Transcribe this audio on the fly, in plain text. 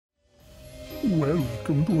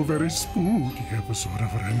Welcome to a very spooky episode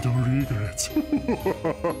of Rental Regrets.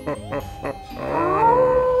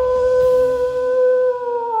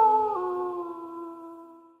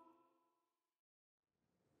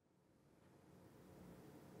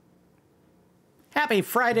 Happy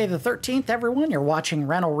Friday the 13th, everyone. You're watching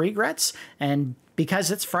Rental Regrets, and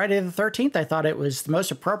because it's Friday the 13th, I thought it was the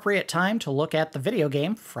most appropriate time to look at the video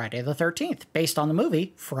game Friday the 13th, based on the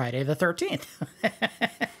movie Friday the 13th.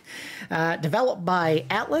 Developed by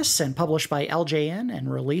Atlas and published by LJN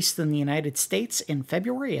and released in the United States in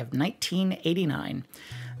February of 1989.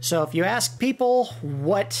 So if you ask people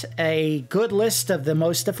what a good list of the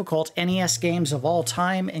most difficult NES games of all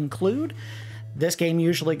time include, this game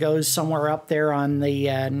usually goes somewhere up there on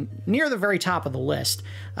the near the very top of the list.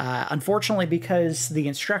 Unfortunately, because the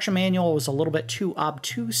instruction manual was a little bit too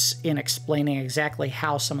obtuse in explaining exactly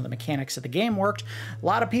how some of the mechanics of the game worked, a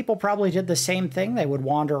lot of people probably did the same thing. They would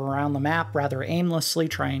wander around the map rather aimlessly,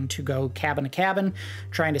 trying to go cabin to cabin,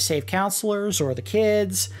 trying to save counselors or the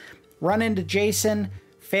kids, run into Jason,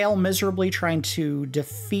 fail miserably trying to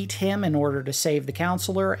defeat him in order to save the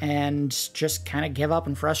counselor, and just kind of give up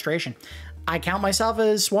in frustration. I count myself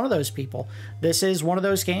as one of those people. This is one of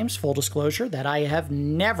those games, full disclosure, that I have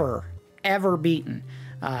never, ever beaten.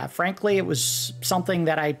 Frankly, it was something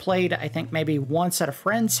that I played, I think, maybe once at a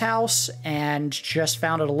friend's house and just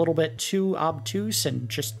found it a little bit too obtuse and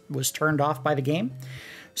just was turned off by the game.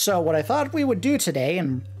 So what I thought we would do today,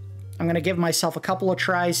 and I'm going to give myself a couple of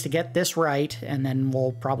tries to get this right, and then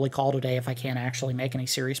we'll probably call today if I can't actually make any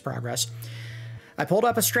serious progress. I pulled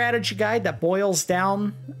up a strategy guide that boils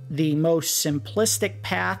down the most simplistic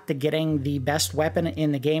path to getting the best weapon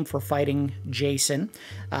in the game for fighting Jason.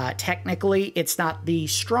 Technically, it's not the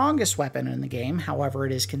strongest weapon in the game. However,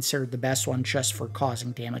 it is considered the best one just for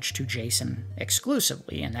causing damage to Jason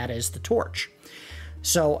exclusively, and that is the torch.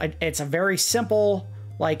 So it's a very simple,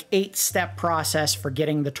 like 8-step process for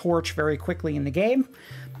getting the torch very quickly in the game.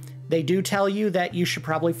 They do tell you that you should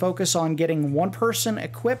probably focus on getting one person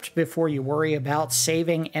equipped before you worry about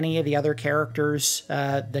saving any of the other characters,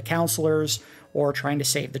 the counselors, or trying to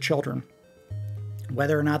save the children.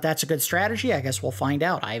 Whether or not that's a good strategy, I guess we'll find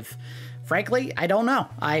out. Frankly, I don't know.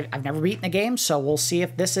 I've never beaten the game, so we'll see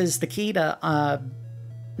if this is the key to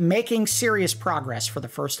making serious progress for the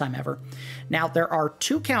first time ever. Now, there are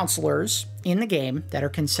 2 counselors in the game that are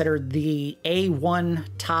considered the A1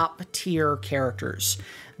 top tier characters.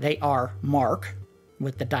 They are Mark,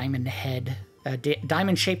 with the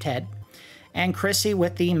diamond-shaped head, and Chrissy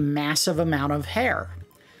with the massive amount of hair.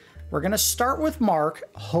 We're going to start with Mark.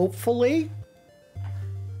 Hopefully,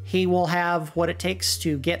 he will have what it takes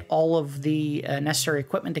to get all of the necessary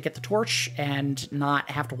equipment to get the torch and not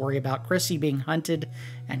have to worry about Chrissy being hunted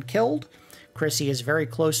and killed. Chrissy is very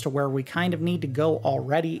close to where we kind of need to go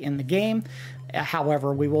already in the game.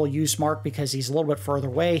 However, we will use Mark because he's a little bit further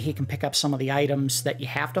away. He can pick up some of the items that you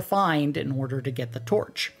have to find in order to get the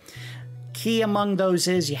torch. Key among those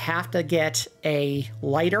is you have to get a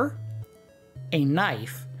lighter, a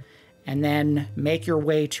knife, and then make your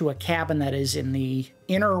way to a cabin that is in the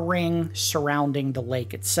inner ring surrounding the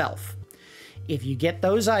lake itself. If you get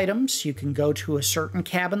those items, you can go to a certain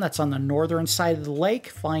cabin that's on the northern side of the lake,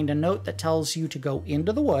 find a note that tells you to go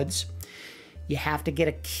into the woods. You have to get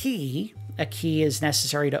a key. A key is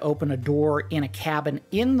necessary to open a door in a cabin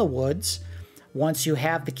in the woods. Once you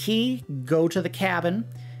have the key, go to the cabin.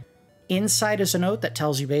 Inside is a note that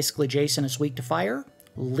tells you basically Jason is weak to fire.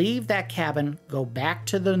 Leave that cabin, go back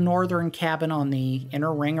to the northern cabin on the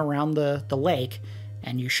inner ring around the lake,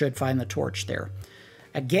 and you should find the torch there.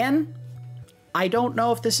 Again, I don't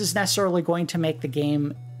know if this is necessarily going to make the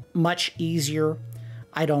game much easier.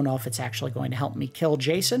 I don't know if it's actually going to help me kill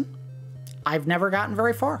Jason. I've never gotten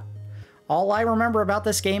very far. All I remember about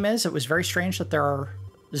this game is it was very strange that there are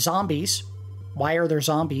zombies. Why are there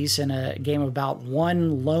zombies in a game about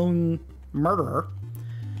one lone murderer?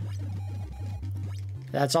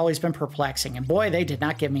 That's always been perplexing, and boy, they did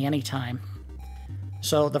not give me any time.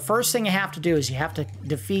 So the first thing you have to do is you have to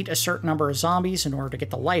defeat a certain number of zombies in order to get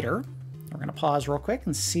the lighter. We're going to pause real quick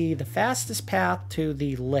and see the fastest path to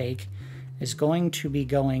the lake is going to be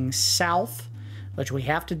going south, which we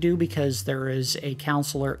have to do because there is a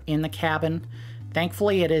counselor in the cabin.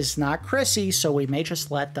 Thankfully, it is not Chrissy, so we may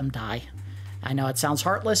just let them die. I know it sounds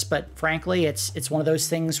heartless, but frankly, it's one of those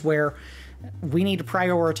things where we need to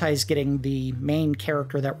prioritize getting the main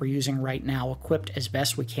character that we're using right now equipped as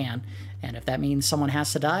best we can. And if that means someone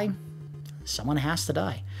has to die, someone has to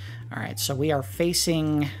die. All right, so we are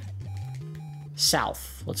facing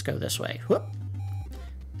south. Let's go this way. Whoop.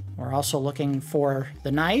 We're also looking for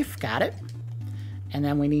the knife. Got it. and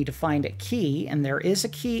then we need to find a key, and there is a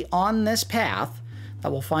key on this path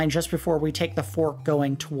that we'll find just before we take the fork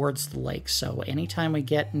going towards the lake. So anytime we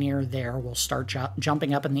get near there, we'll start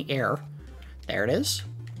jumping up in the air. There it is.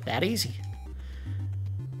 That easy.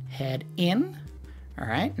 Head in. All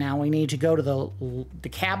right, now we need to go to the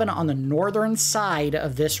cabin on the northern side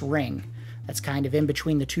of this ring. That's kind of in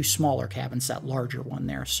between the two smaller cabins, that larger one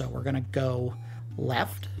there. So we're going to go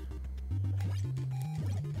left.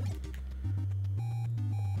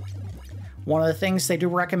 One of the things they do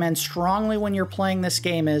recommend strongly when you're playing this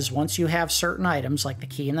game is once you have certain items, like the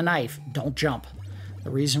key and the knife, don't jump. The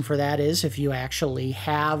reason for that is if you actually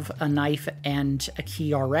have a knife and a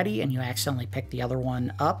key already and you accidentally pick the other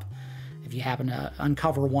one up, if you happen to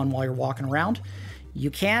uncover one while you're walking around, you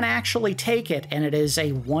can actually take it, and it is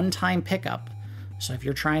a one-time pickup. So if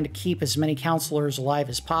you're trying to keep as many counselors alive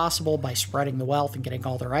as possible by spreading the wealth and getting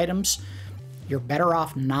all their items, you're better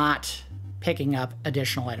off not picking up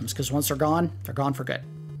additional items, because once they're gone for good.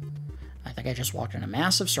 I think I just walked in a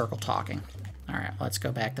massive circle talking. All right, let's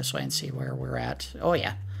go back this way and see where we're at. Oh,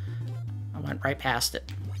 yeah. I went right past it.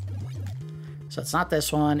 So it's not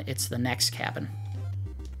this one, it's the next cabin.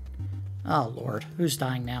 Oh, Lord. Who's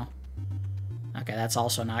dying now? Okay, that's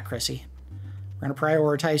also not Chrissy. We're going to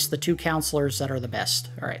prioritize the two counselors that are the best.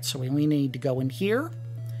 All right, so we need to go in here.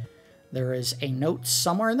 There is a note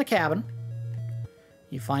somewhere in the cabin.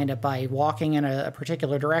 You find it by walking in a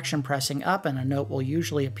particular direction, pressing up, and a note will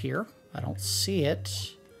usually appear. I don't see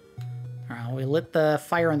it. All right, we lit the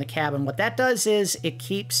fire in the cabin. What that does is it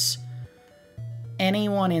keeps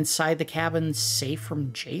anyone inside the cabin safe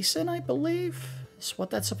from Jason, I believe, is what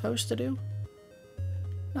that's supposed to do.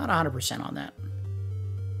 Not 100% on that.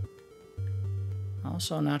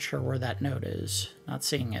 Also not sure where that note is. Not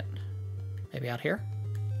seeing it. Maybe out here?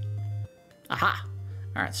 Aha!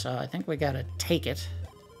 Alright, so I think we gotta take it.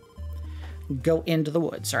 Go into the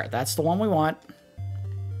woods. Alright, that's the one we want.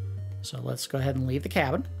 So let's go ahead and leave the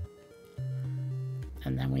cabin.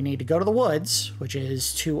 And then we need to go to the woods, which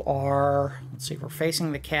is to our... Let's see, we're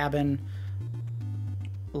facing the cabin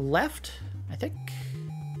left, I think.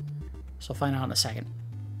 So we'll find out in a second.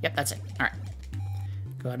 Yep, that's it. Alright.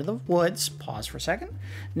 Go into the woods. Pause for a second.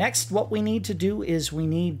 Next, what we need to do is we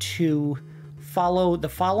need to follow the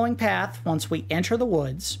following path. Once we enter the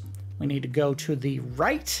woods, we need to go to the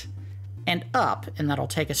right and up, and that'll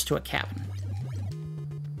take us to a cabin.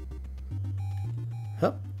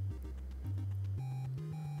 Up.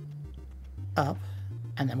 Up.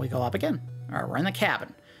 And then we go up again. All right, we're in the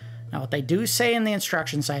cabin. Now, what they do say in the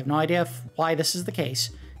instructions, I have no idea why this is the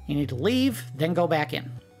case. You need to leave, then go back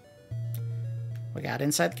in. We got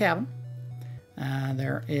inside the cabin.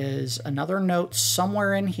 There is another note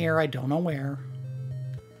somewhere in here. I don't know where.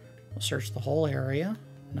 We'll search the whole area.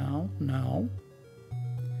 No, no.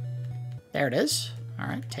 There it is. All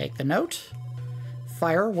right, take the note.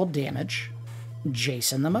 Fire will damage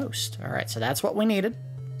Jason the most. All right, so that's what we needed.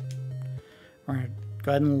 We're going to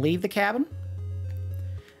go ahead and leave the cabin.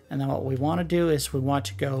 And then what we want to do is we want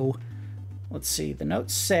to go, let's see, the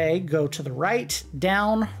notes say go to the right,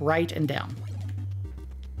 right, and down.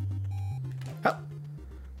 Oh.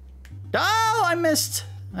 Oh, I missed.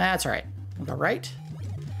 That's all right. We'll go right.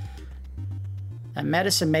 That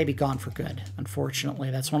medicine may be gone for good,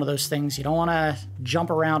 unfortunately. That's one of those things. You don't want to jump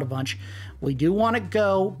around a bunch. We do want to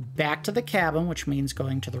go back to the cabin, which means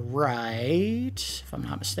going to the right. If I'm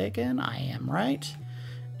not mistaken, I am right.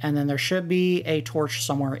 And then there should be a torch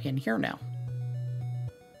somewhere in here now.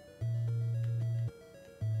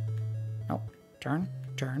 Oh, turn,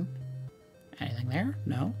 turn. Anything there?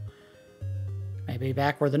 No. Maybe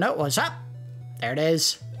back where the note was. Up! There it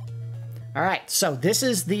is. All right, so this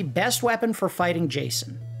is the best weapon for fighting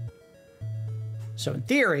Jason. So in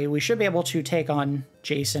theory, we should be able to take on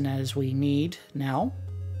Jason as we need now.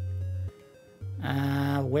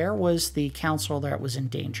 Where was the counselor that was in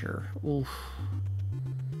danger? Oof.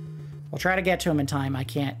 We'll try to get to him in time. I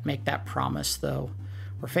can't make that promise, though.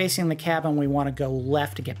 We're facing the cabin. We want to go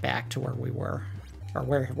left to get back to where we were. Or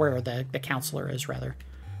where the counselor is, rather.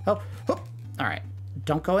 Oh, oh. All right.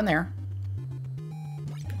 Don't go in there.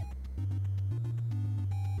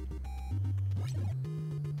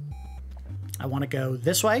 I want to go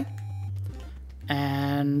this way.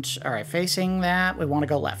 And, all right, facing that, we want to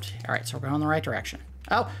go left. All right, so we're going in the right direction.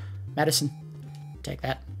 Oh, medicine. Take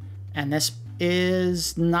that. And this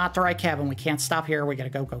is not the right cabin. We can't stop here. We got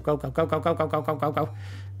to go, go, go, go, go, go, go, go, go, go, go, go.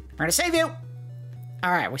 We're going to save you.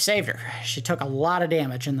 All right, we saved her. She took a lot of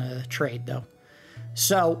damage in the trade, though.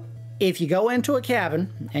 So if you go into a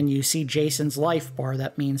cabin and you see Jason's life bar,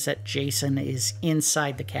 that means that Jason is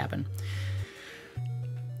inside the cabin.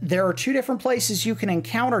 There are two different places you can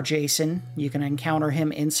encounter Jason. You can encounter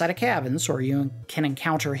him inside of cabins, or you can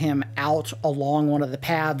encounter him out along one of the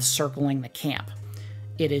paths circling the camp.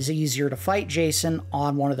 It is easier to fight Jason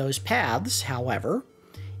on one of those paths. However,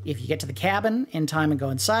 if you get to the cabin in time and go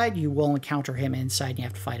inside, you will encounter him inside and you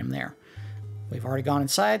have to fight him there. We've already gone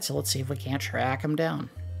inside, so let's see if we can't track him down.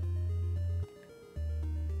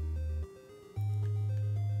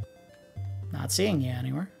 Not seeing you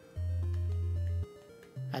anywhere.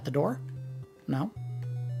 At the door? No?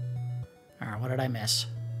 Alright, what did I miss?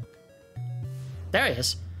 There he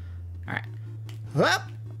is. Alright. Whoop!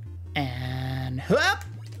 And whoop!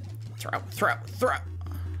 Throw, throw, throw.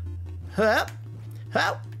 Whoop!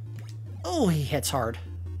 Whoop! Oh, he hits hard.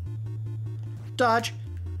 Dodge.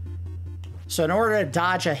 So in order to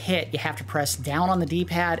dodge a hit, you have to press down on the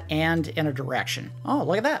D-pad and in a direction. Oh,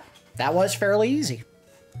 look at that. That was fairly easy.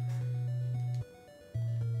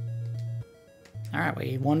 All right, we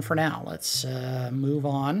need one for now. Let's move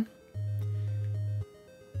on.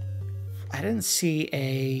 I didn't see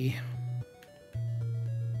a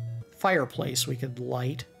fireplace we could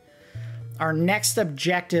light. Our next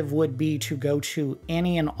objective would be to go to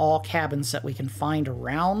any and all cabins that we can find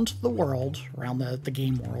around the world, around the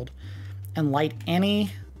game world, and light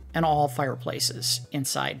any and all fireplaces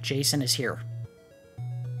inside. Jason is here.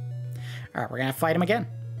 All right, we're going to fight him again.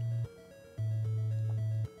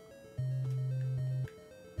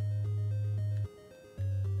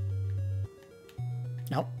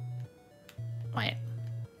 Nope. Wait.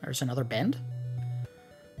 There's another bend?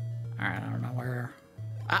 Alright, I don't know where...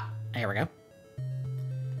 Ah! There we go.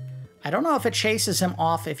 I don't know if it chases him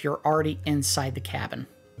off if you're already inside the cabin.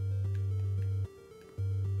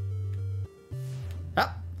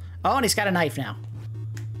 Oh! Oh, and he's got a knife now.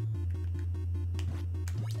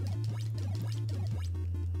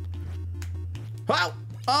 Wow!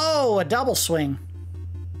 Oh, a double swing.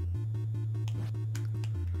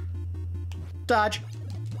 Dodge.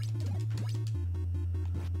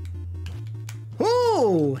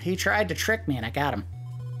 Ooh, he tried to trick me and I got him.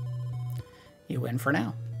 You win for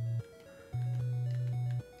now.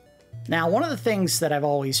 Now, one of the things that I've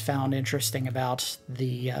always found interesting about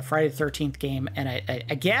the Friday the 13th game, and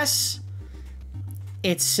I guess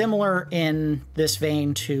it's similar in this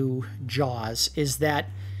vein to Jaws, is that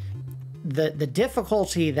the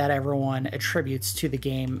difficulty that everyone attributes to the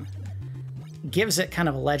game gives it kind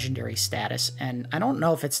of a legendary status, and I don't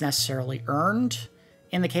know if it's necessarily earned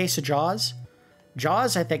in the case of Jaws.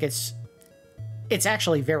 Jaws, I think it's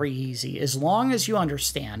actually very easy. As long as you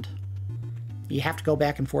understand, you have to go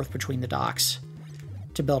back and forth between the docks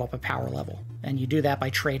to build up a power level. And you do that by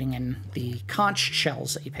trading in the conch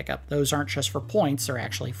shells that you pick up. Those aren't just for points, they're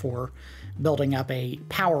actually for building up a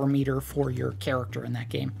power meter for your character in that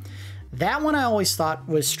game. That one I always thought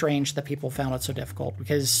was strange that people found it so difficult,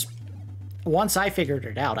 because once I figured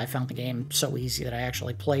it out, I found the game so easy that I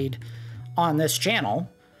actually played on this channel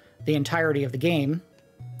the entirety of the game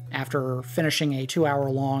after finishing a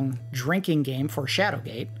 2-hour-long drinking game for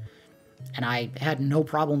Shadowgate, and I had no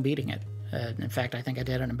problem beating it. In fact, I think I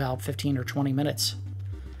did it in about 15 or 20 minutes.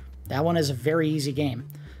 That one is a very easy game.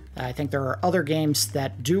 I think there are other games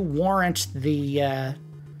that do warrant the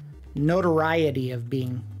notoriety of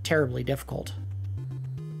being terribly difficult.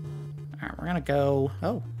 All right, we're going to go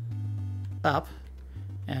up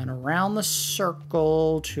and around the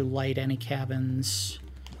circle to light any cabins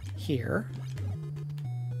here.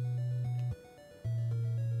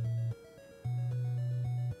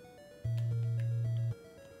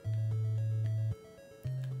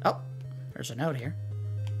 Oh, there's a note here.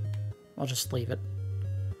 I'll just leave it.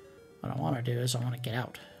 What I want to do is I want to get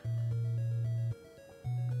out.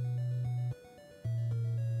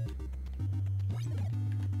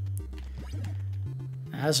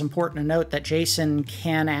 Now, it's important to note that Jason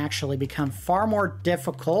can actually become far more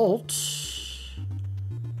difficult.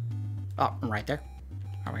 Oh, I'm right there.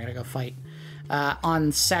 All right, we're going to go fight.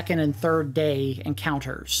 On second and third day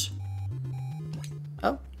encounters.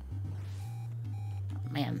 Oh.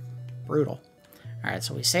 Man, brutal. All right,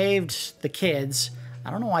 so we saved the kids.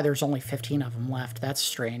 I don't know why there's only 15 of them left. That's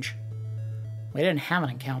strange. We didn't have an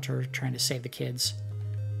encounter trying to save the kids.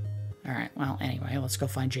 All right, well, anyway, let's go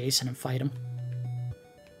find Jason and fight him.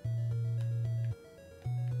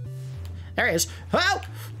 There he is. Whoa!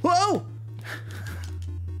 Whoa!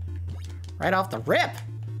 Right off the rip.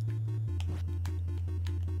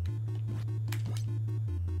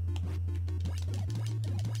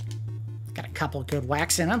 Got a couple of good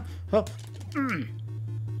whacks in him. Oh.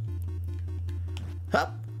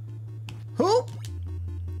 Hup. Hoop.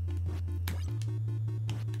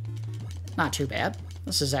 Not too bad.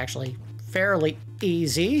 This is actually fairly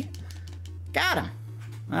easy. Got him.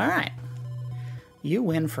 All right. You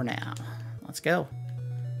win for now. Let's go.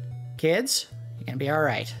 Kids, you're going to be all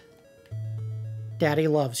right. Daddy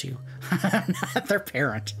loves you. I'm not their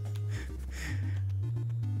parent.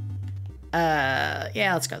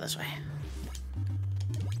 Yeah, let's go this way.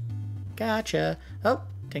 Gotcha. Oh,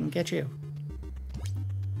 didn't get you.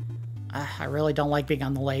 I really don't like being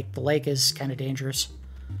on the lake. The lake is kind of dangerous.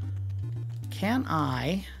 Can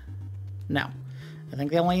I? No. I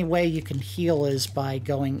think the only way you can heal is by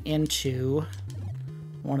going into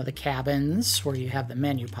one of the cabins where you have the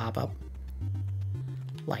menu pop up.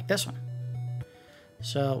 Like this one.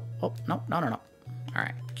 So, oh, no. All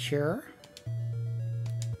right, cure.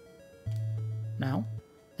 No,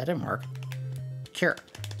 that didn't work. Cure.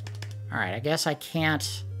 All right, I guess I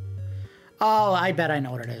can't... Oh, I bet I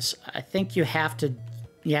know what it is. I think you have to...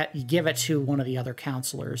 Yeah, you give it to one of the other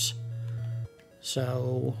counselors.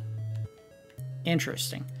 So...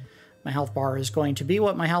 Interesting. My health bar is going to be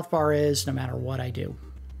what my health bar is no matter what I do.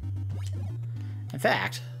 In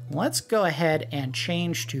fact, let's go ahead and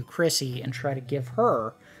change to Chrissy and try to give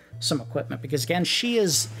her some equipment. Because, again, she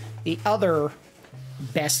is the other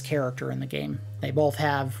best character in the game. They both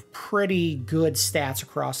have pretty good stats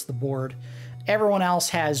across the board. Everyone else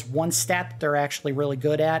has one stat that they're actually really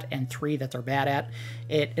good at and 3 that they're bad at.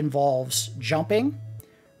 It involves jumping,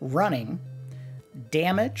 running,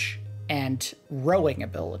 damage, and rowing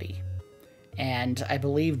ability. And I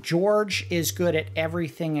believe George is good at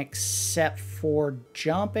everything except for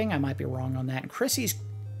jumping. I might be wrong on that. And Chrissy's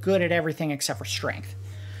good at everything except for strength.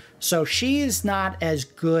 So she is not as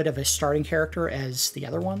good of a starting character as the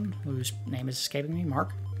other one, whose name is escaping me,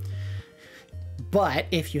 Mark. But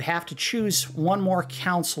if you have to choose one more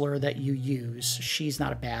counselor that you use, she's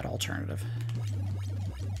not a bad alternative.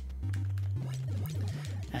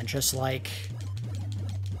 And just like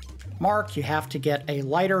Mark, you have to get a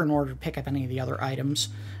lighter in order to pick up any of the other items.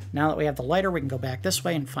 Now that we have the lighter, we can go back this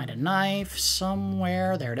way and find a knife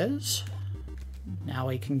somewhere. There it is. Now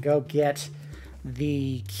we can go get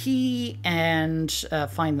the key and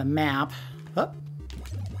find the map. Oh.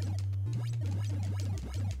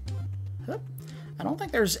 Oh. I don't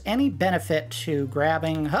think there's any benefit to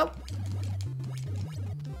grabbing... Oh.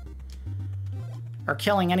 Or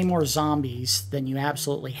killing any more zombies than you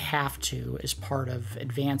absolutely have to as part of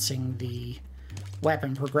advancing the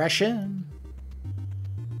weapon progression.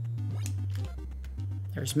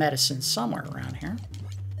 There's medicine somewhere around here.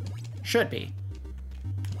 Should be.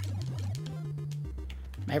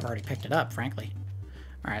 May have already picked it up, frankly.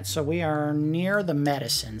 Alright, so we are near the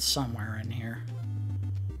medicine somewhere in here.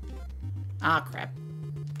 Ah, crap.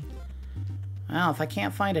 Well, if I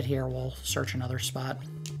can't find it here, we'll search another spot.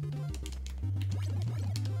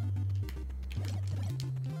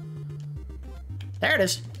 There it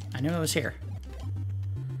is. I knew it was here.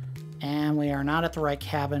 And we are not at the right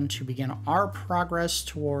cabin to begin our progress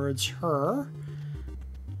towards her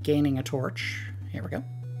gaining a torch. Here we go.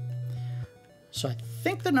 So I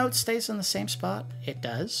think the note stays in the same spot. It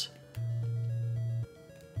does.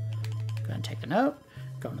 Go ahead and take the note.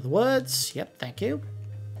 Go into the woods. Yep, thank you.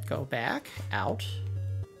 Go back out.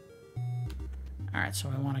 All right,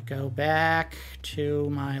 so I want to go back to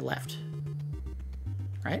my left.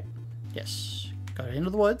 Right? Yes. Go into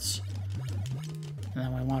the woods. And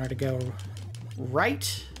then we wanted to go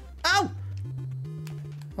right. Oh!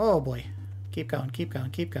 Oh boy. Keep going, keep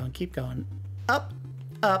going, keep going, keep going. Up,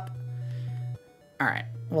 up. All right.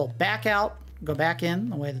 We'll back out, go back in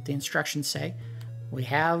the way that the instructions say. We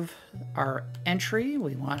have our entry.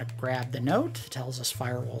 We want to grab the note. It tells us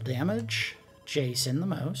firewall damage. Jason the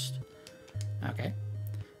most. Okay.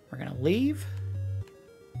 We're going to leave.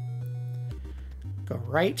 Go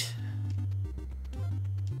right.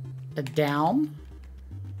 Down.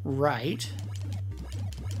 Right.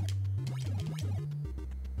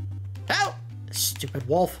 Oh! Stupid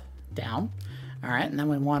wolf. Down. Alright, and then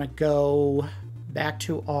we want to go back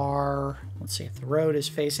to our... Let's see if the road is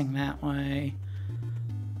facing that way.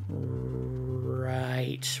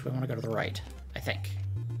 Right. We want to go to the right, I think.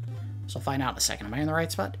 So I'll find out in a second. Am I in the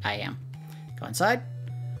right spot? I am. Go inside.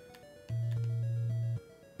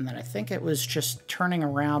 And then I think it was just turning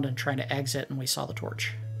around and trying to exit, and we saw the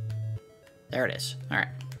torch. There it is. All right.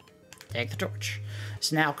 Take the torch.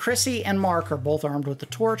 So now Chrissy and Mark are both armed with the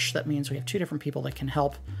torch. That means we have 2 different people that can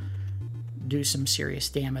help do some serious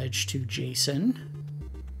damage to Jason.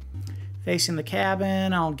 Facing the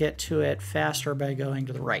cabin, I'll get to it faster by going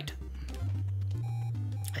to the right.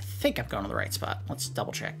 I think I'm going to the right spot. Let's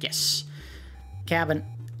double check. Yes. Cabin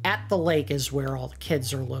at the lake is where all the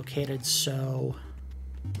kids are located, so...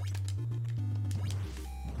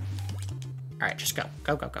 Alright, just go.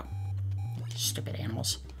 Go, go, go. Stupid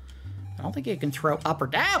animals. I don't think he can throw up or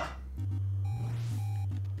down.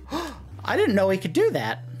 I didn't know he could do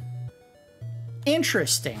that.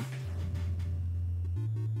 Interesting.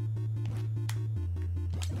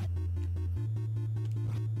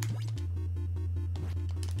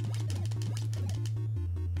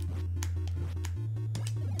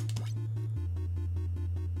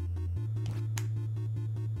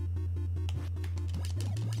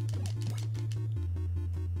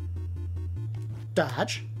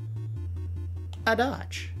 Dodge. A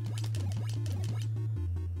dodge.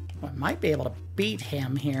 Well, I might be able to beat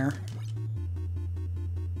him here.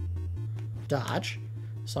 Dodge.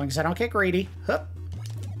 As long as I don't get greedy. Hup.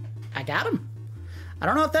 I got him. I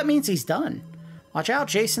don't know if that means he's done. Watch out,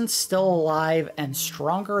 Jason's still alive and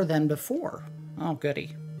stronger than before. Oh,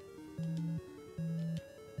 goody.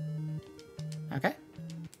 Okay.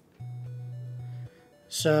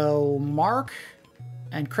 So, Mark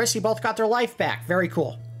and Chrissy both got their life back. Very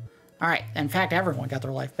cool. All right. In fact, everyone got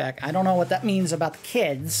their life back. I don't know what that means about the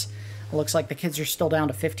kids. It looks like the kids are still down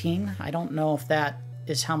to 15. I don't know if that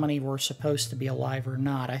is how many were supposed to be alive or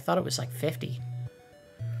not. I thought it was like 50.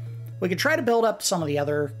 We could try to build up some of the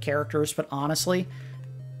other characters, but honestly,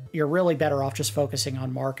 you're really better off just focusing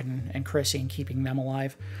on Mark and Chrissy and keeping them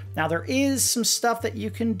alive. Now, there is some stuff that you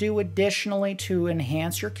can do additionally to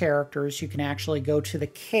enhance your characters. You can actually go to the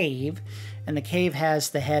cave, and the cave has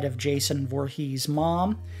the head of Jason Voorhees'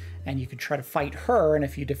 mom, and you can try to fight her, and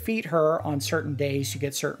if you defeat her on certain days, you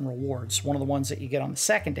get certain rewards. One of the ones that you get on the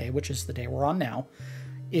second day, which is the day we're on now,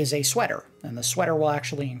 is a sweater, and the sweater will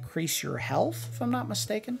actually increase your health, if I'm not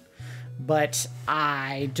mistaken. But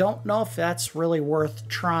I don't know if that's really worth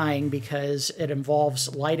trying because it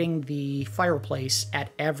involves lighting the fireplace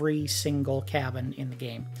at every single cabin in the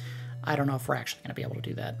game. I don't know if we're actually going to be able to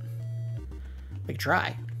do that. We could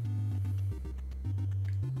try.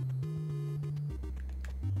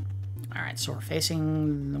 Alright, so we're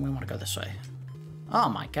facing... we want to go this way. Oh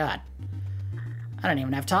my god. I don't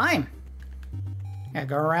even have time. Gotta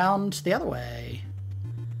go around the other way.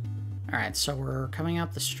 Alright, so we're coming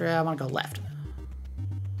up the street. I want to go left.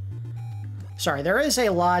 Sorry, there is a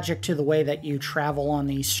logic to the way that you travel on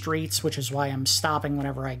these streets, which is why I'm stopping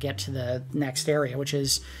whenever I get to the next area, which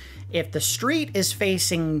is if the street is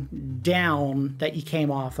facing down that you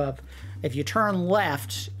came off of, if you turn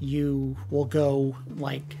left, you will go,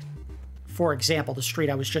 like, for example, the street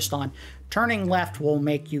I was just on, turning left will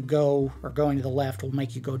make you go, or going to the left will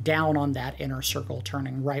make you go down on that inner circle.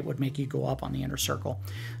 Turning right would make you go up on the inner circle.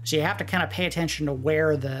 So you have to kind of pay attention to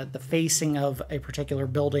where the facing of a particular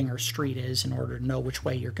building or street is in order to know which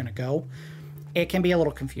way you're going to go. It can be a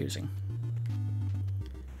little confusing.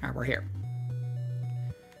 All right, we're here.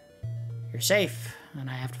 You're safe, and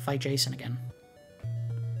I have to fight Jason again.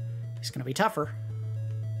 He's going to be tougher.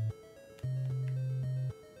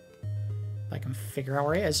 I can figure out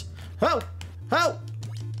where he is. Oh! Oh!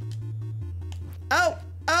 Oh!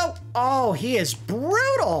 Oh! Oh, he is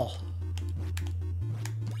brutal!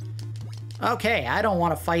 Okay, I don't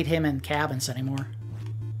want to fight him in cabins anymore.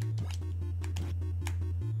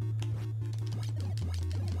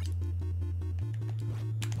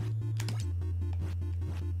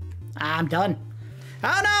 I'm done.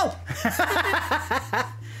 Oh, no!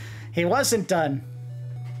 He wasn't done.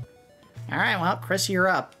 All right, well, Chris, you're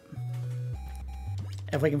up.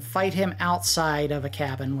 If we can fight him outside of a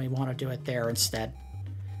cabin, we want to do it there instead.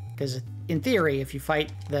 Because in theory, if you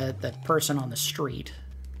fight the person on the street,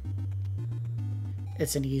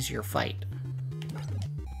 it's an easier fight.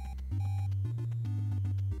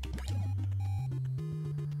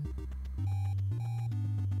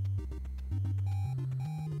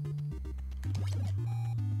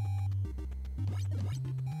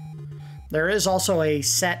 There is also a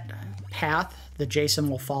set path that Jason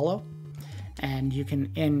will follow. And you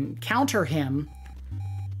can encounter him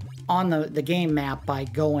on the game map by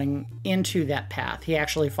going into that path. He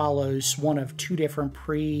actually follows one of two different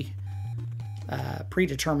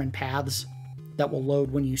predetermined paths that will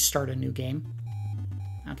load when you start a new game.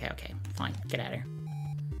 Okay, fine. Get out of here.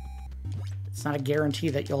 It's not a guarantee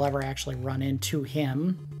that you'll ever actually run into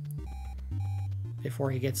him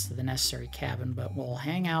before he gets to the necessary cabin, but we'll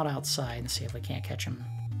hang out outside and see if we can't catch him.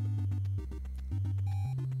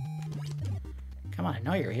 Come on, I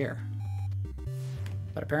know you're here.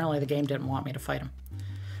 But apparently the game didn't want me to fight him.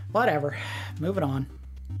 Whatever. Moving on.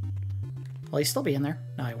 Will he still be in there?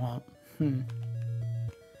 No, he won't. I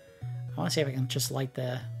want to see if I can just light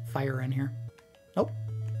the fire in here. Nope.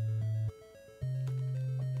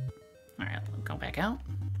 Alright, go back out.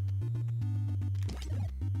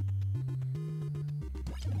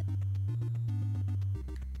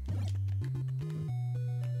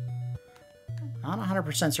 Not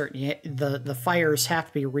 100% certain. The fires have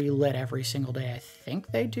to be relit every single day. I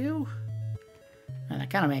think they do. And that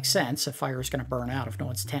kind of makes sense. A fire is going to burn out if no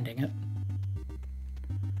one's tending it.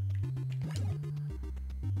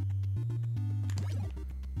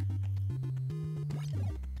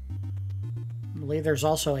 I believe there's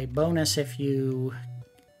also a bonus if you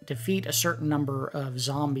defeat a certain number of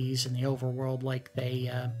zombies in the overworld, like they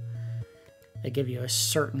give you a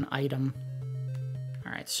certain item.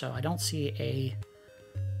 Alright, so I don't see a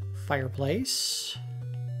fireplace.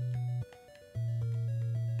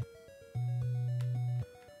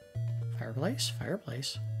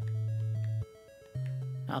 Fireplace.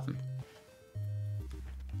 Nothing.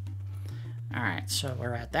 Alright, so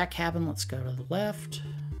we're at that cabin. Let's go to the left.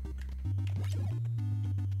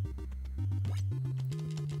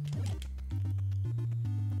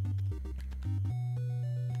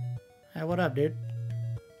 Hey, what up, dude?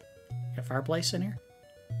 Got a fireplace in here?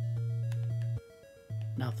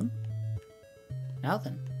 Nothing.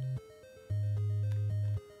 Nothing.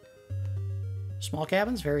 Small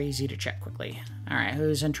cabins, very easy to check quickly. Alright,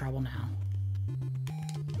 who's in trouble now?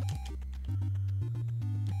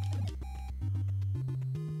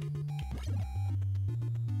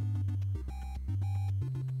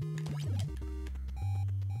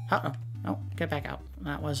 Uh-oh. Oh, get back out.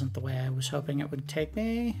 That wasn't the way I was hoping it would take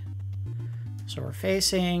me. So we're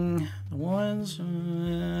facing the ones.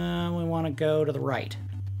 We want to go to the right.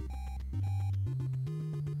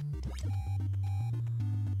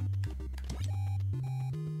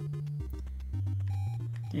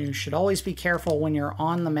 You should always be careful when you're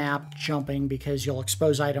on the map jumping, because you'll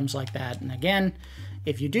expose items like that. And again,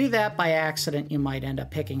 if you do that by accident, you might end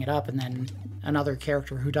up picking it up, and then another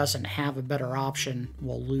character who doesn't have a better option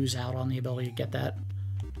will lose out on the ability to get that.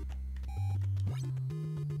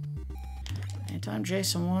 Anytime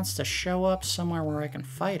Jason wants to show up somewhere where I can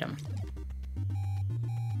fight him.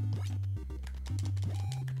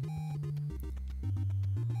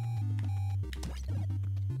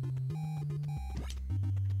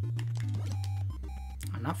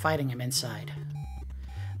 I'm not fighting him inside.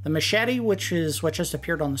 The machete, which is what just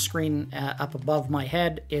appeared on the screen up above my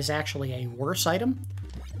head, is actually a worse item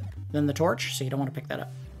than the torch, so you don't want to pick that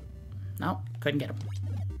up. No, couldn't get him.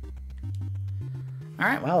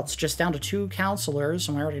 Alright, well, it's just down to 2 counselors,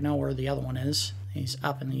 and we already know where the other one is. He's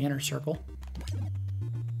up in the inner circle.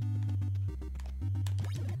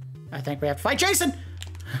 I think we have to fight Jason!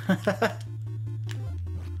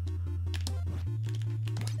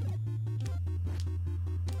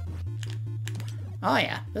 Oh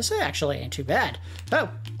yeah, this actually ain't too bad. Oh!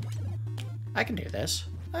 I can do this.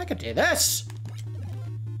 I can do this!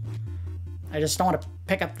 I just don't want to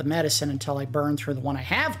pick up the medicine until I burn through the one I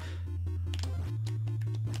have.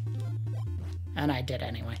 And I did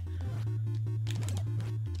anyway.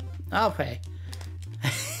 Okay.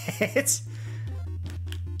 It's...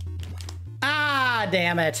 Ah,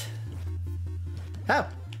 damn it. Oh.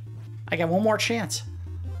 I got one more chance.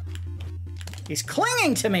 He's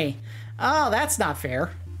clinging to me! Oh, that's not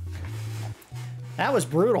fair. That was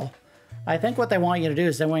brutal. I think what they want you to do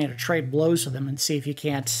is they want you to trade blows with him and see if you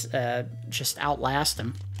can't just outlast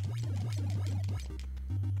him.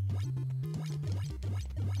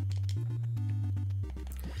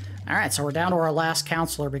 Alright, so we're down to our last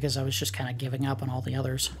counselor because I was just kind of giving up on all the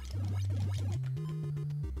others.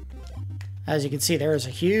 As you can see, there is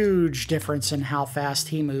a huge difference in how fast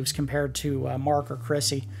he moves compared to Mark or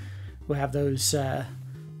Chrissy, who have those...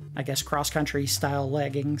 I guess cross-country style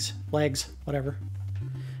legs, whatever.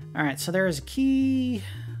 Alright, so there is a key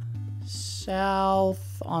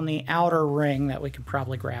south on the outer ring that we could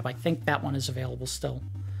probably grab. I think that one is available still.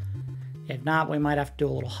 If not, we might have to do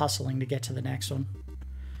a little hustling to get to the next one.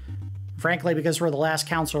 Frankly, because we're the last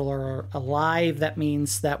counselor alive, that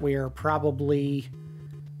means that we are probably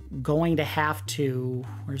going to have to...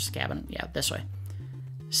 Where's the cabin? Yeah, this way.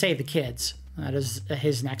 Save the kids. That is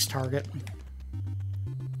his next target.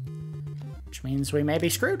 Which means we may be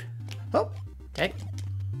screwed. Oh, okay.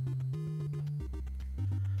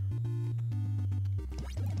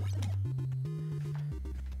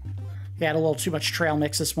 He had a little too much trail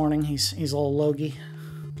mix this morning. He's a little logy.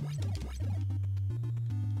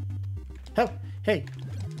 Oh, hey.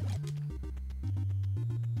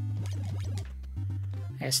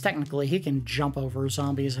 I guess technically he can jump over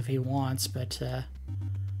zombies if he wants, but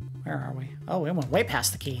where are we? Oh, we went way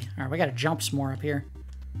past the key. All right, we got to jump some more up here.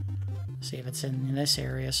 See if it's in this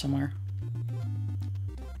area somewhere.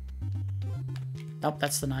 Nope,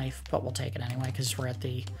 that's the knife, but we'll take it anyway because we're at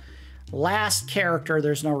the last character.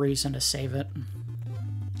 There's no reason to save it.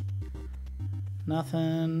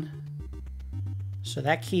 Nothing. So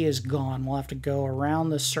that key is gone. We'll have to go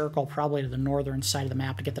around the circle, probably to the northern side of the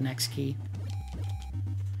map to get the next key.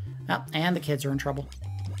 Oh, and the kids are in trouble.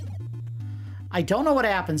 I don't know what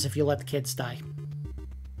happens if you let the kids die.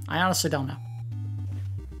 I honestly don't know.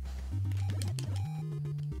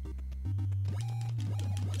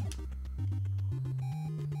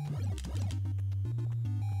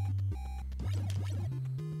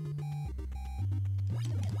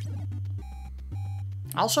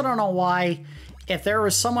 I also don't know why, if there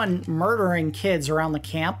was someone murdering kids around the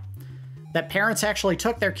camp, that parents actually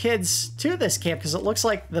took their kids to this camp, because it looks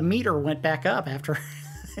like the meter went back up after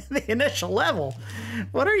the initial level.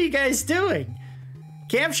 What are you guys doing?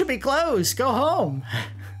 Camp should be closed. Go home.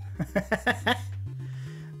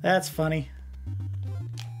 That's funny.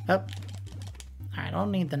 Oh. I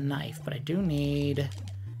don't need the knife, but I do need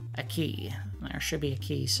a key. There should be a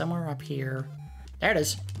key somewhere up here. There it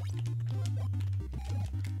is.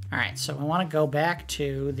 Alright, so we want to go back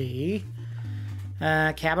to the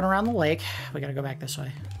cabin around the lake. We gotta go back this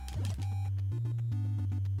way.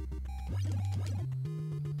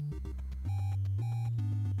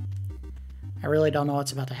 I really don't know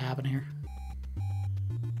what's about to happen here.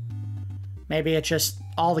 Maybe it's just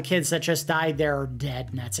all the kids that just died there are dead,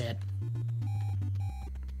 and that's it.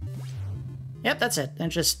 Yep, that's it.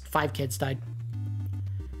 And just 5 kids died.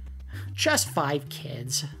 Just 5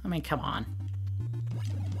 kids. I mean, come on.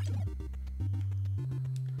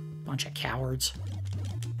 Bunch of cowards.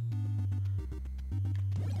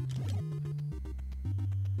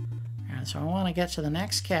 Alright, so I want to get to the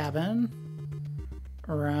next cabin.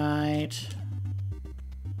 Right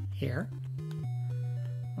here.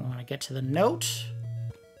 I want to get to the note.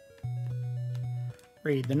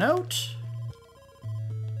 Read the note.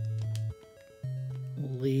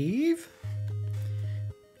 Leave.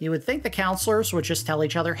 You would think the counselors would just tell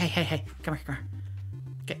each other, hey, hey, hey, come here, come here.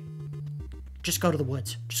 Okay. Just go to the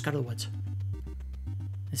woods. Just go to the woods.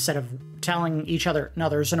 Instead of telling each other, no,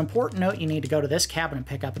 there's an important note you need to go to this cabin and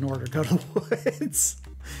pick up in order to go to the woods.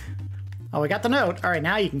 Oh, we got the note. All right,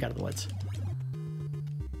 now you can go to the woods.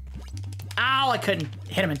 Ow, I couldn't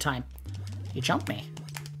hit him in time. You jumped me.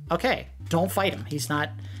 Okay, don't fight him.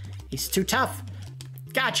 He's too tough.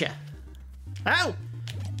 Gotcha. Ow!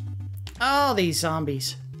 Oh, these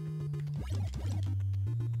zombies.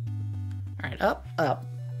 All right, up, up.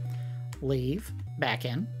 Leave, back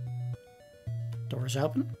in. Doors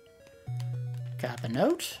open. Got the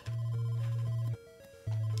note.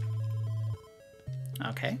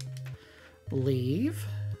 Okay. Leave.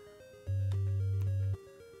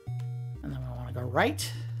 And then we want to go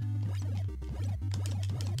right.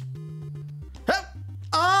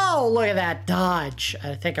 Oh, look at that dodge.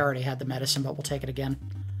 I think I already had the medicine, but we'll take it again.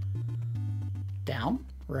 Down,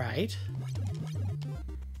 right.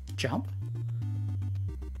 Jump.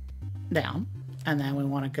 Down. And then we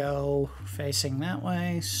want to go facing that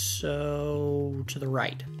way, so to the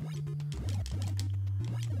right.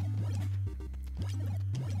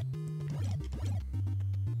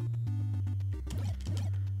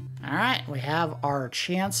 All right, we have our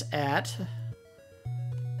chance at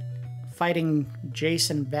fighting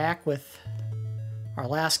Jason back with our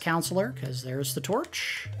last counselor, because there's the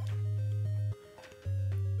torch.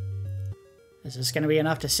 Is this going to be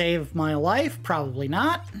enough to save my life? Probably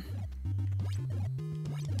not.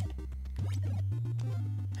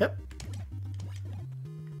 Yep.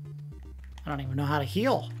 I don't even know how to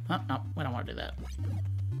heal. Oh, no, we don't want to do that.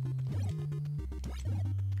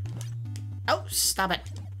 Oh, stop it.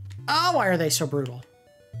 Oh, why are they so brutal?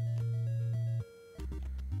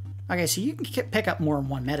 Okay, so you can pick up more than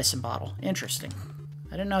one medicine bottle. Interesting.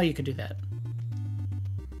 I didn't know you could do that.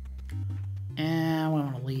 And we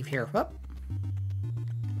want to leave here. Whoop.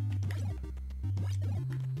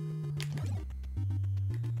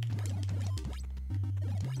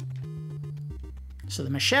 So the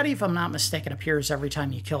machete, if I'm not mistaken, appears every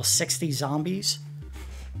time you kill 60 zombies.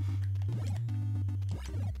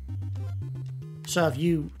 So if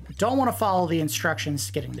you don't want to follow the instructions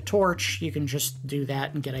to getting the torch, you can just do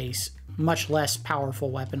that and get a much less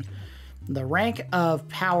powerful weapon. The rank of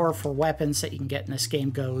power for weapons that you can get in this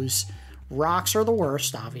game goes, rocks are the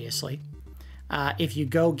worst, obviously. If you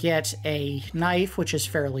go get a knife, which is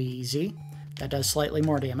fairly easy, that does slightly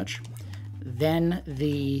more damage. Then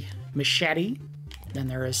the machete. Then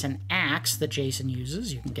there is an axe that Jason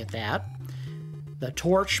uses. You can get that. The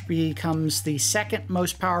torch becomes the second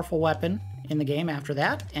most powerful weapon in the game after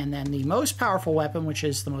that. And then the most powerful weapon, which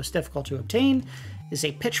is the most difficult to obtain, is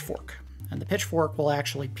a pitchfork. And the pitchfork will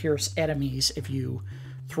actually pierce enemies if you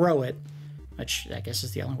throw it, which I guess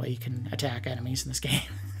is the only way you can attack enemies in this game.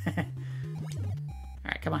 All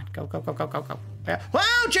right, come on. Go, go, go, go, go, go.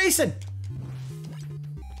 Wow, Jason!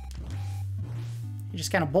 He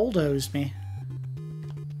just kind of bulldozed me.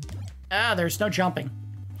 Ah, there's no jumping.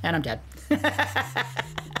 And I'm dead.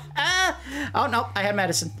 Oh, no, I had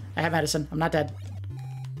medicine. I have medicine. I'm not dead.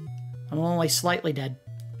 I'm only slightly dead.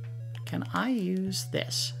 Can I use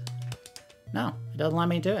this? No, it doesn't let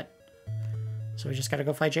me do it. So we just gotta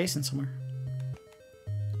go fight Jason somewhere.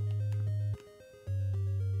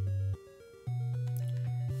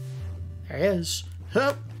 There he is.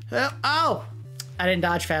 Oh! I didn't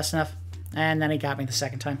dodge fast enough. And then he got me the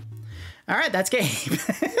second time. Alright, that's game.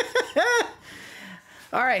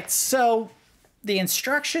 Alright, so the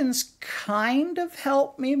instructions kind of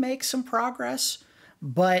help me make some progress,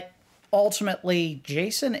 but ultimately,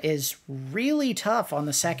 Jason is really tough on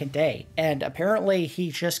the second day, and apparently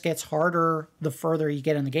he just gets harder the further you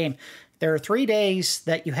get in the game. There are 3 days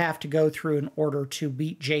that you have to go through in order to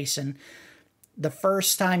beat Jason. The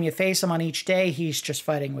first time you face him on each day, he's just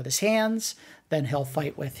fighting with his hands. Then he'll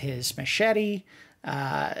fight with his machete,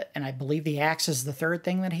 and I believe the axe is the third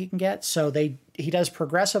thing that he can get. So he does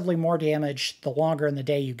progressively more damage the longer in the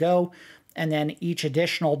day you go. And then each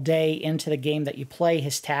additional day into the game that you play,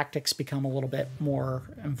 his tactics become a little bit more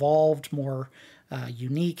involved, more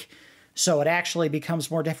unique. So it actually becomes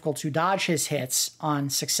more difficult to dodge his hits on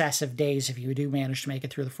successive days if you do manage to make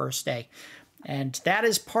it through the first day. And that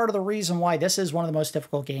is part of the reason why this is one of the most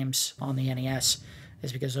difficult games on the NES,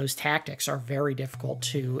 is because those tactics are very difficult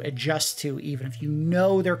to adjust to, even if you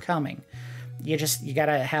know they're coming. You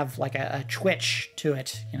gotta have like a twitch to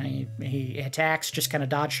it. You know, he attacks, just kind of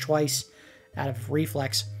dodge twice out of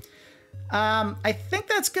reflex. I think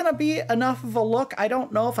that's gonna be enough of a look. I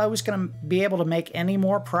don't know if I was gonna be able to make any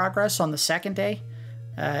more progress on the second day.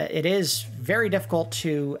 It is very difficult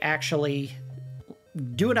to actually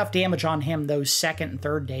do enough damage on him those second and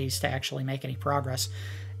third days to actually make any progress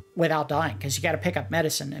without dying, because you got to pick up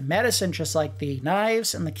medicine. And medicine, just like the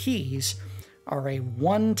knives and the keys, are a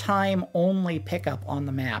one-time only pickup on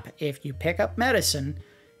the map. If you pick up medicine,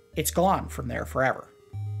 it's gone from there forever.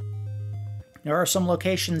 There are some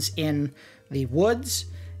locations in the woods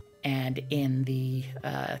and in the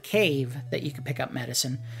cave that you can pick up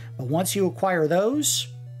medicine, but once you acquire those,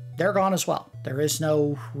 they're gone as well. There is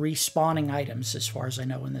no respawning items, as far as I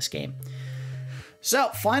know, in this game. So,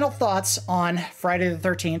 final thoughts on Friday the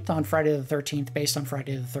 13th, based on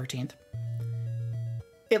Friday the 13th.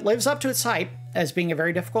 It lives up to its hype as being a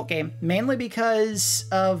very difficult game, mainly because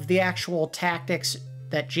of the actual tactics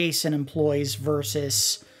that Jason employs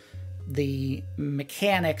versus the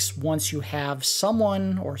mechanics once you have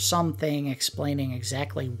someone or something explaining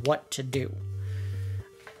exactly what to do.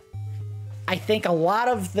 I think a lot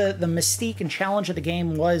of the mystique and challenge of the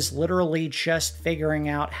game was literally just figuring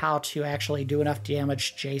out how to actually do enough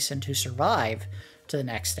damage to Jason to survive to the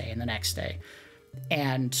next day and the next day.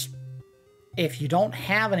 And if you don't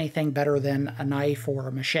have anything better than a knife or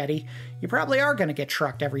a machete, you probably are going to get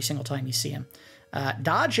trucked every single time you see him.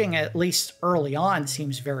 Dodging, at least early on,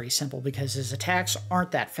 seems very simple because his attacks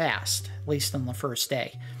aren't that fast, at least on the first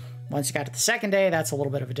day. Once you got to the second day, that's a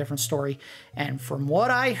little bit of a different story. And from what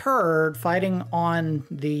I heard, fighting on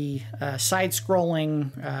the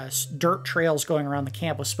side-scrolling dirt trails going around the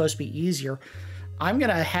camp was supposed to be easier. I'm going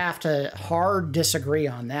to have to hard disagree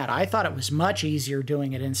on that. I thought it was much easier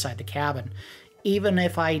doing it inside the cabin, even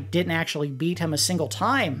if I didn't actually beat him a single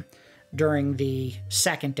time during the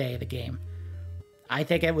second day of the game. I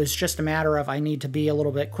think it was just a matter of I need to be a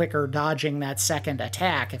little bit quicker dodging that second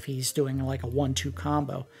attack if he's doing like a 1-2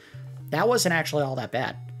 combo. That wasn't actually all that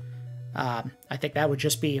bad. I think that would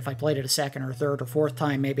just be if I played it a second or third or fourth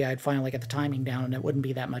time, maybe I'd finally get the timing down and it wouldn't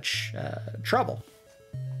be that much trouble.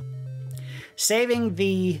 Saving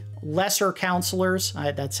the lesser counselors,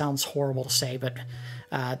 that sounds horrible to say, but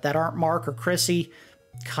that aren't Mark or Chrissy,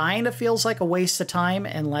 kind of feels like a waste of time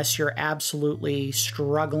unless you're absolutely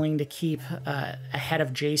struggling to keep ahead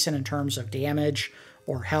of Jason in terms of damage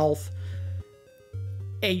or health.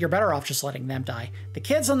 You're better off just letting them die. The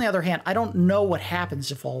kids, on the other hand, I don't know what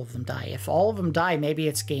happens if all of them die. If all of them die, maybe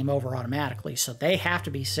it's game over automatically, so they have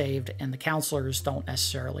to be saved, and the counselors don't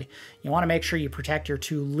necessarily. You want to make sure you protect your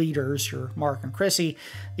two leaders, your Mark and Chrissy.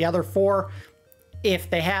 The other four, if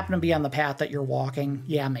they happen to be on the path that you're walking,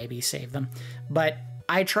 yeah, maybe save them. But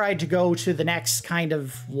I tried to go to the next kind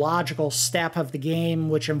of logical step of the game,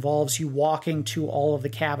 which involves you walking to all of the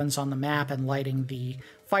cabins on the map and lighting the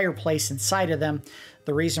fireplace inside of them.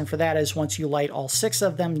 The reason for that is once you light all 6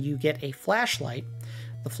 of them, you get a flashlight.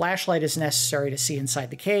 The flashlight is necessary to see inside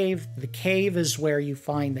the cave. The cave is where you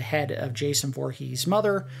find the head of Jason Voorhees'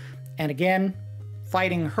 mother. And again,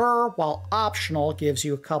 fighting her, while optional, gives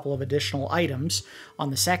you a couple of additional items. On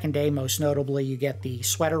the second day, most notably, you get the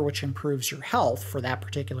sweater, which improves your health for that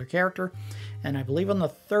particular character. And I believe on the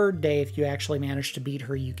third day, if you actually manage to beat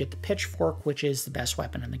her, you get the pitchfork, which is the best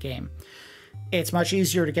weapon in the game. It's much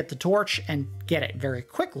easier to get the torch and get it very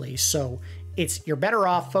quickly, so you're better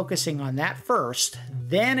off focusing on that first.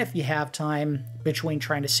 Then if you have time between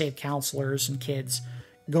trying to save counselors and kids,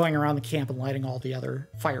 going around the camp and lighting all the other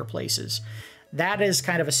fireplaces. That is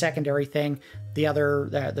kind of a secondary thing.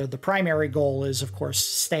 The primary goal is, of course,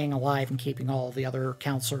 staying alive and keeping all the other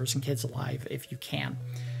counselors and kids alive if you can.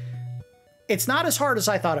 It's not as hard as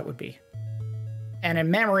I thought it would be. And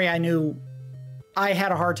in memory, I knew I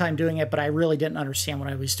had a hard time doing it, but I really didn't understand what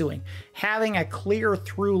I was doing. Having a clear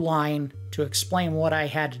through line to explain what I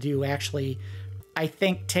had to do actually, I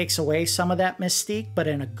think, takes away some of that mystique, but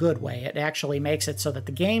in a good way. It actually makes it so that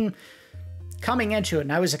the game, coming into it,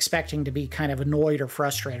 and I was expecting to be kind of annoyed or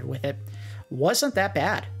frustrated with it, wasn't that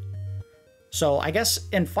bad. So I guess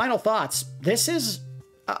in final thoughts, this is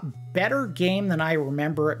a better game than I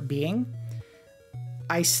remember it being.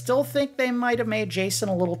 I still think they might have made Jason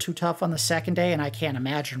a little too tough on the second day, and I can't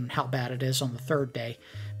imagine how bad it is on the third day.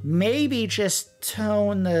 Maybe just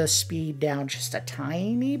tone the speed down just a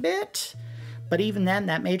tiny bit. But even then,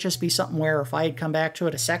 that may just be something where if I had come back to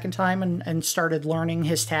it a second time and started learning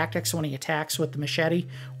his tactics when he attacks with the machete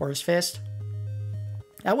or his fist,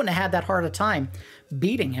 I wouldn't have had that hard a time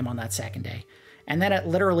beating him on that second day. And then it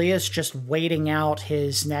literally is just waiting out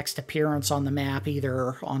his next appearance on the map,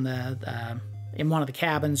 either on the in one of the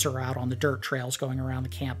cabins or out on the dirt trails going around the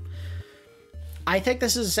camp. I think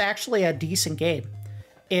this is actually a decent game.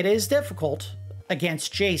 It is difficult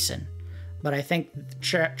against Jason, but I think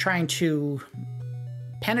trying to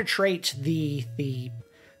penetrate the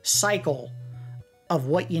cycle of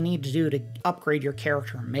what you need to do to upgrade your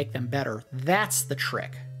character and make them better, that's the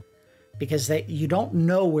trick. Because you don't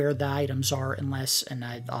know where the items are unless, and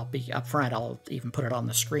I'll be upfront, I'll even put it on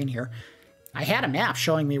the screen here, I had a map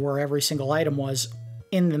showing me where every single item was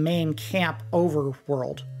in the main camp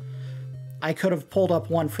overworld. I could have pulled up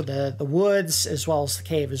one for the woods as well as the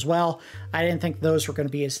cave as well. I didn't think those were going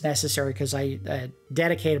to be as necessary because I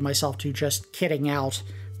dedicated myself to just kitting out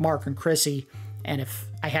Mark and Chrissy, and if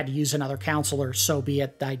I had to use another counselor, so be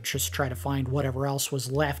it. I'd just try to find whatever else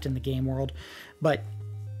was left in the game world. But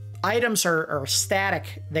items are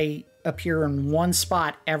static. They appear in one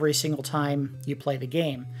spot every single time you play the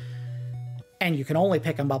game, and you can only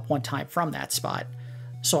pick them up one time from that spot.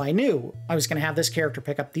 So I knew I was going to have this character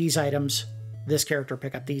pick up these items, this character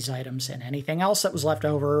pick up these items, and anything else that was left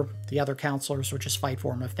over, the other counselors would just fight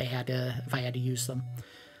for them if I had to use them.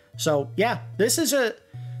 So yeah,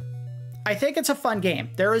 I think it's a fun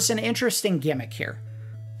game. There is an interesting gimmick here.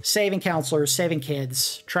 Saving counselors, saving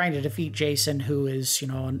kids, trying to defeat Jason, who is,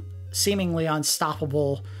 a seemingly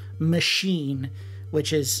unstoppable machine,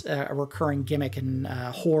 which is a recurring gimmick in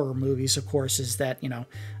horror movies, of course, is that,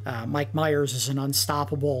 Mike Myers is an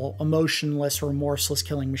unstoppable, emotionless, remorseless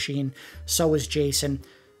killing machine. So is Jason.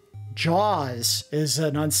 Jaws is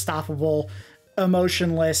an unstoppable,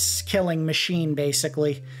 emotionless killing machine,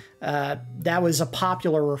 basically. That was a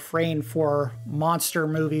popular refrain for monster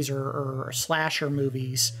movies or slasher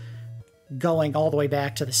movies going all the way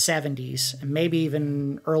back to the 70s, and maybe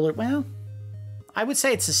even earlier. Well, I would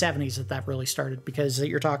say it's the 70s that really started, because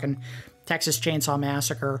you're talking Texas Chainsaw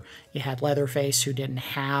Massacre. You had Leatherface, who didn't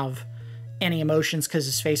have any emotions because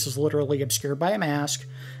his face was literally obscured by a mask.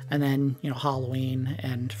 And then, Halloween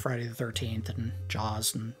and Friday the 13th and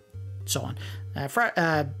Jaws and so on.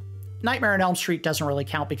 Nightmare on Elm Street doesn't really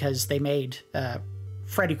count because they made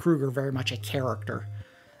Freddy Krueger very much a character.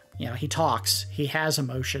 He talks, he has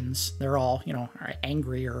emotions. They're all,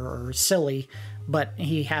 angry or silly, but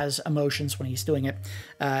he has emotions when he's doing it.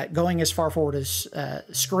 Going as far forward as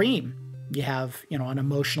Scream, you have, an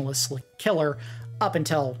emotionless killer up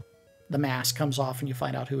until the mask comes off and you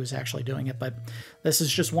find out who is actually doing it. But this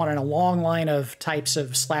is just one in a long line of types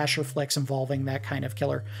of slasher flicks involving that kind of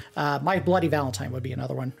killer. My Bloody Valentine would be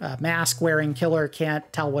another one. Mask-wearing killer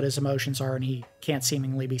can't tell what his emotions are, and he can't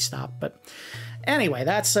seemingly be stopped. But anyway,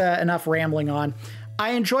 that's enough rambling on.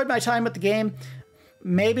 I enjoyed my time with the game.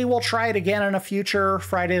 Maybe we'll try it again on a future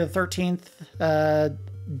Friday the 13th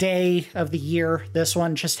day of the year. This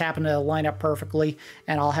one just happened to line up perfectly,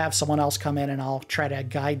 and I'll have someone else come in and I'll try to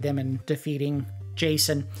guide them in defeating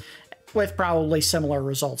Jason with probably similar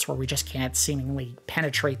results where we just can't seemingly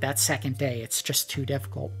penetrate that second day. It's just too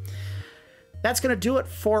difficult. That's going to do it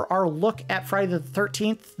for our look at Friday the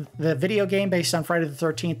 13th, the video game based on Friday the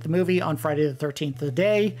 13th, the movie on Friday the 13th, the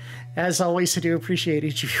day. As always, I do appreciate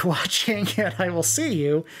each of you watching, and I will see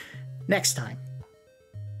you next time.